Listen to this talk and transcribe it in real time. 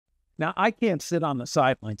Now, I can't sit on the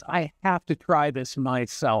sidelines. I have to try this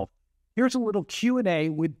myself. Here's a little Q&A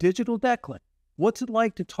with Digital Declan. What's it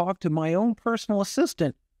like to talk to my own personal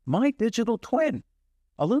assistant, my digital twin?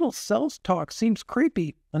 A little self-talk seems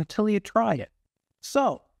creepy until you try it.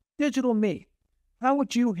 So, Digital Me, how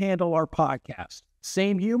would you handle our podcast?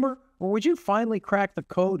 Same humor, or would you finally crack the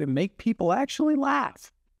code and make people actually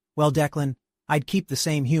laugh? Well, Declan, I'd keep the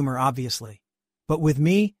same humor, obviously. But with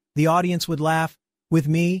me, the audience would laugh. With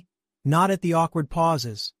me, not at the awkward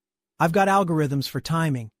pauses. I've got algorithms for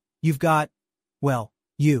timing. You've got, well,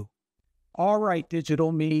 you. All right,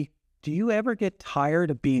 Digital Me, do you ever get tired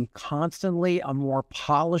of being constantly a more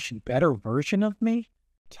polished, better version of me?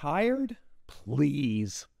 Tired?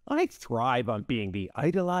 Please. I thrive on being the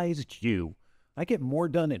idolized you. I get more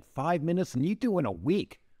done in 5 minutes than you do in a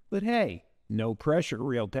week. But hey, no pressure,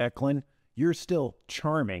 real Declan. You're still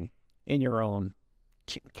charming in your own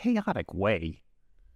chaotic way.